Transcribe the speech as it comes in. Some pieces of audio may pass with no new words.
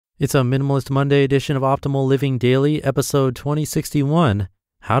It's a Minimalist Monday edition of Optimal Living Daily, episode 2061,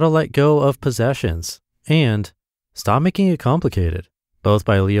 How to Let Go of Possessions, and Stop Making It Complicated, both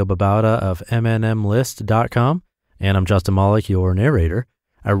by Babauta of Mnmlist.com, and I'm Justin Malik, your narrator.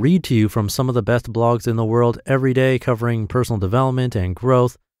 I read to you from some of the best blogs in the world every day covering personal development and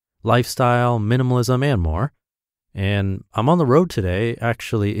growth, lifestyle, minimalism, and more. And I'm on the road today,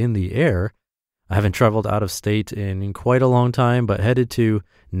 actually in the air. I haven't traveled out of state in quite a long time, but headed to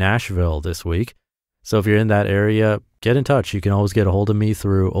Nashville this week. So if you're in that area, get in touch. You can always get a hold of me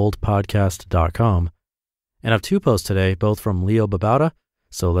through oldpodcast.com. And I have two posts today, both from Leo Babauta.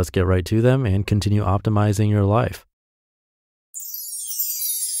 So let's get right to them and continue optimizing your life.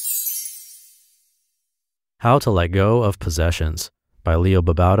 How to Let Go of Possessions by Leo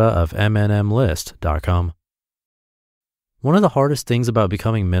Babauta of Mnmlist.com. One of the hardest things about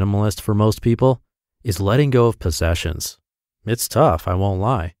becoming minimalist for most people is letting go of possessions. It's tough, I won't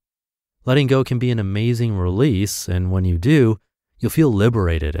lie. Letting go can be an amazing release, and when you do, you'll feel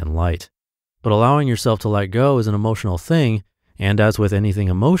liberated and light. But allowing yourself to let go is an emotional thing, and as with anything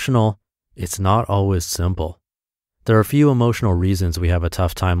emotional, it's not always simple. There are a few emotional reasons we have a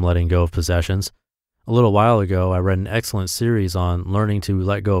tough time letting go of possessions. A little while ago, I read an excellent series on learning to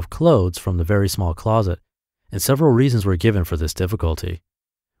let go of clothes from the very small closet, and several reasons were given for this difficulty.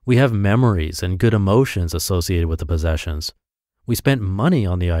 We have memories and good emotions associated with the possessions. We spent money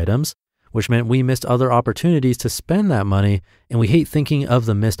on the items, which meant we missed other opportunities to spend that money, and we hate thinking of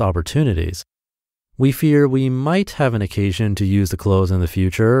the missed opportunities. We fear we might have an occasion to use the clothes in the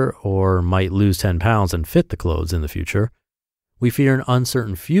future, or might lose 10 pounds and fit the clothes in the future. We fear an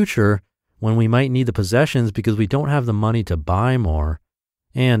uncertain future when we might need the possessions because we don't have the money to buy more.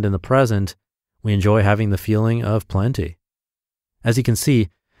 And in the present, we enjoy having the feeling of plenty. As you can see,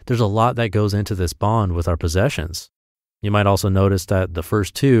 there's a lot that goes into this bond with our possessions. You might also notice that the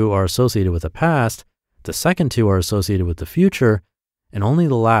first two are associated with the past, the second two are associated with the future, and only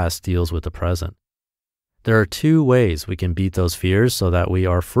the last deals with the present. There are two ways we can beat those fears so that we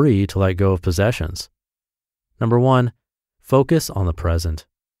are free to let go of possessions. Number one, focus on the present.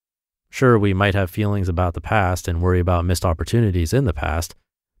 Sure, we might have feelings about the past and worry about missed opportunities in the past,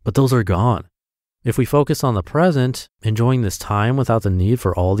 but those are gone. If we focus on the present, enjoying this time without the need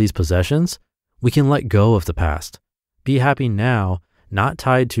for all these possessions, we can let go of the past. Be happy now, not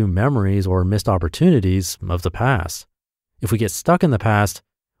tied to memories or missed opportunities of the past. If we get stuck in the past,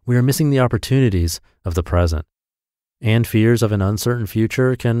 we are missing the opportunities of the present. And fears of an uncertain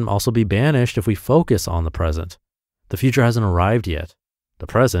future can also be banished if we focus on the present. The future hasn't arrived yet. The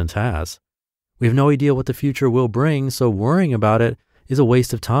present has. We have no idea what the future will bring, so worrying about it is a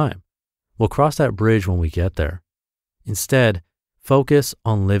waste of time. We'll cross that bridge when we get there. Instead, focus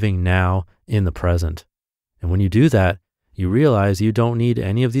on living now in the present. And when you do that, you realize you don't need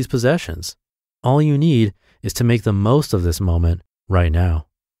any of these possessions. All you need is to make the most of this moment right now.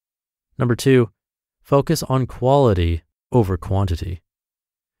 Number two, focus on quality over quantity.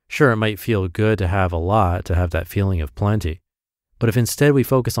 Sure, it might feel good to have a lot, to have that feeling of plenty. But if instead we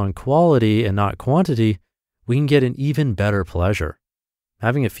focus on quality and not quantity, we can get an even better pleasure.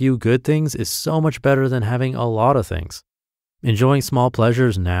 Having a few good things is so much better than having a lot of things. Enjoying small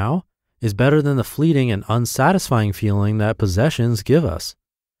pleasures now is better than the fleeting and unsatisfying feeling that possessions give us.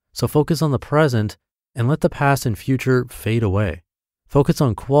 So focus on the present and let the past and future fade away. Focus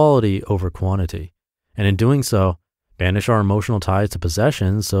on quality over quantity. And in doing so, banish our emotional ties to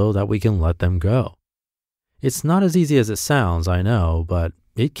possessions so that we can let them go. It's not as easy as it sounds, I know, but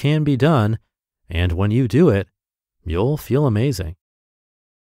it can be done. And when you do it, you'll feel amazing.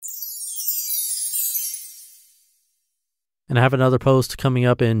 And I have another post coming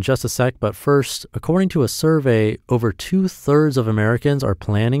up in just a sec, but first, according to a survey, over 2/3 of Americans are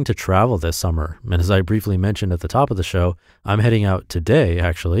planning to travel this summer. And as I briefly mentioned at the top of the show, I'm heading out today,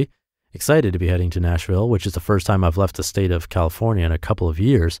 actually. Excited to be heading to Nashville, which is the first time I've left the state of California in a couple of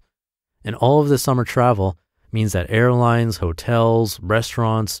years. And all of this summer travel means that airlines, hotels,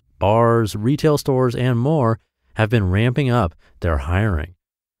 restaurants, bars, retail stores, and more have been ramping up their hiring.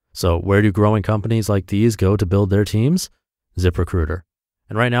 So where do growing companies like these go to build their teams? ZipRecruiter.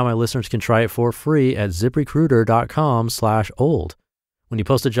 And right now my listeners can try it for free at ZipRecruiter.com/old. When you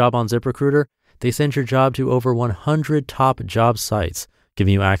post a job on ZipRecruiter, they send your job to over 100 top job sites,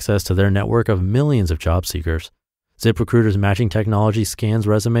 giving you access to their network of millions of job seekers. ZipRecruiter's matching technology scans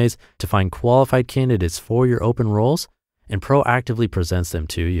resumes to find qualified candidates for your open roles and proactively presents them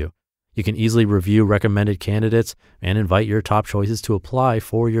to you. You can easily review recommended candidates and invite your top choices to apply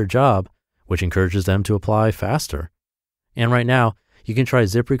for your job, which encourages them to apply faster. And right now, you can try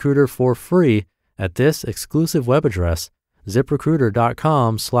ZipRecruiter for free at this exclusive web address,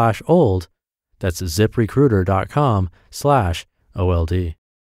 ZipRecruiter.com/old. That's ZipRecruiter.com/OLD.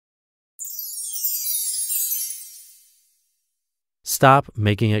 Stop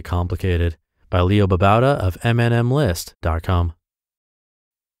Making It Complicated by Babauta of Mnmlist.com.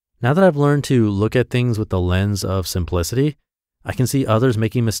 Now that I've learned to look at things with the lens of simplicity, I can see others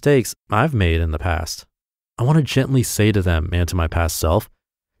making mistakes I've made in the past. I want to gently say to them and to my past self,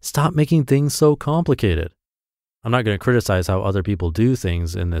 stop making things so complicated. I'm not going to criticize how other people do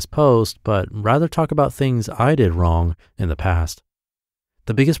things in this post, but rather talk about things I did wrong in the past.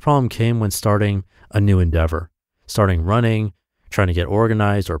 The biggest problem came when starting a new endeavor, starting running, trying to get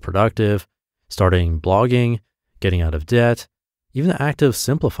organized or productive, starting blogging, getting out of debt, even the act of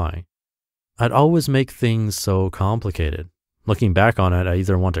simplifying. I'd always make things so complicated. Looking back on it, I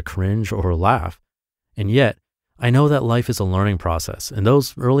either want to cringe or laugh. And yet, I know that life is a learning process, and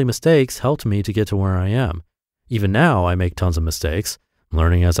those early mistakes helped me to get to where I am. Even now, I make tons of mistakes,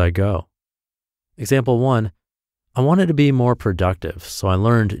 learning as I go. Example 1, I wanted to be more productive, so I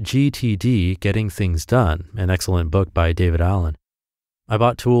learned GTD, Getting Things Done, an excellent book by David Allen. I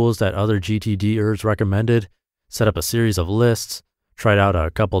bought tools that other GTDers recommended, set up a series of lists, tried out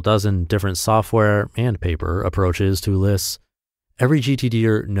a couple dozen different software and paper approaches to lists. Every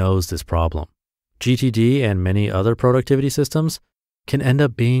GTDer knows this problem. GTD and many other productivity systems can end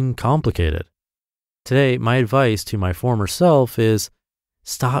up being complicated. Today, my advice to my former self is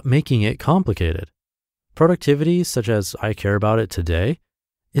stop making it complicated. Productivity, such as I care about it today,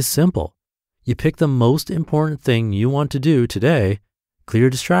 is simple. You pick the most important thing you want to do today,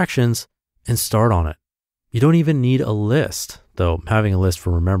 clear distractions, and start on it. You don't even need a list, though having a list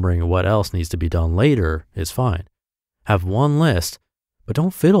for remembering what else needs to be done later is fine. Have one list, but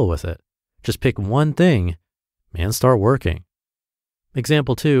don't fiddle with it. Just pick one thing and start working.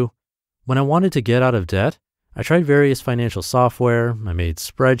 Example 2, when I wanted to get out of debt, I tried various financial software, I made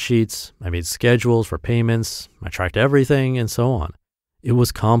spreadsheets, I made schedules for payments, I tracked everything, and so on. It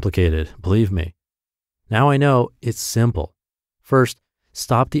was complicated, believe me. Now I know it's simple. First,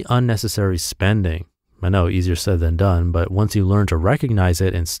 stop the unnecessary spending. I know, easier said than done, but once you learn to recognize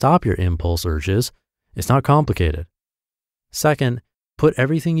it and stop your impulse urges, it's not complicated. Second, put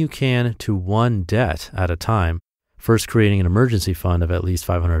everything you can to one debt at a time, first creating an emergency fund of at least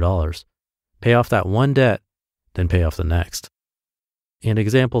 $500. Pay off that one debt, then pay off the next. And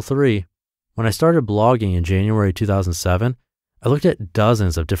example 3, when I started blogging in January 2007, I looked at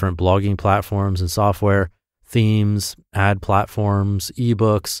dozens of different blogging platforms and software, themes, ad platforms,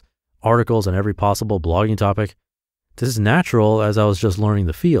 ebooks, articles on every possible blogging topic. This is natural as I was just learning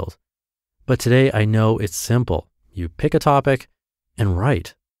the field. But today I know it's simple. You pick a topic and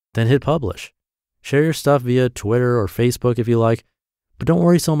write, then hit publish. Share your stuff via Twitter or Facebook if you like, but don't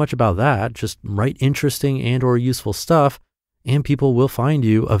worry so much about that. Just write interesting and or useful stuff and people will find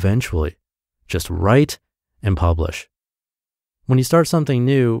you eventually. Just write and publish. When you start something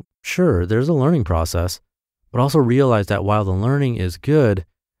new, sure, there's a learning process, but also realize that while the learning is good,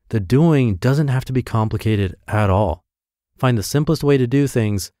 the doing doesn't have to be complicated at all. Find the simplest way to do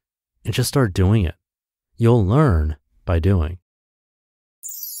things and just start doing it. You'll learn by doing.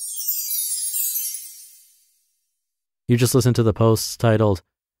 You just listened to the posts titled,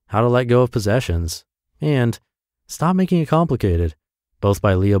 How to Let Go of Possessions and Stop Making It Complicated, both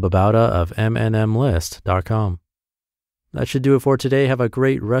by Babauta of Mnmlist.com. That should do it for today. Have a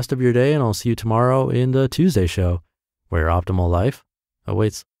great rest of your day, and I'll see you tomorrow in the Tuesday show, where your optimal life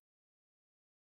awaits.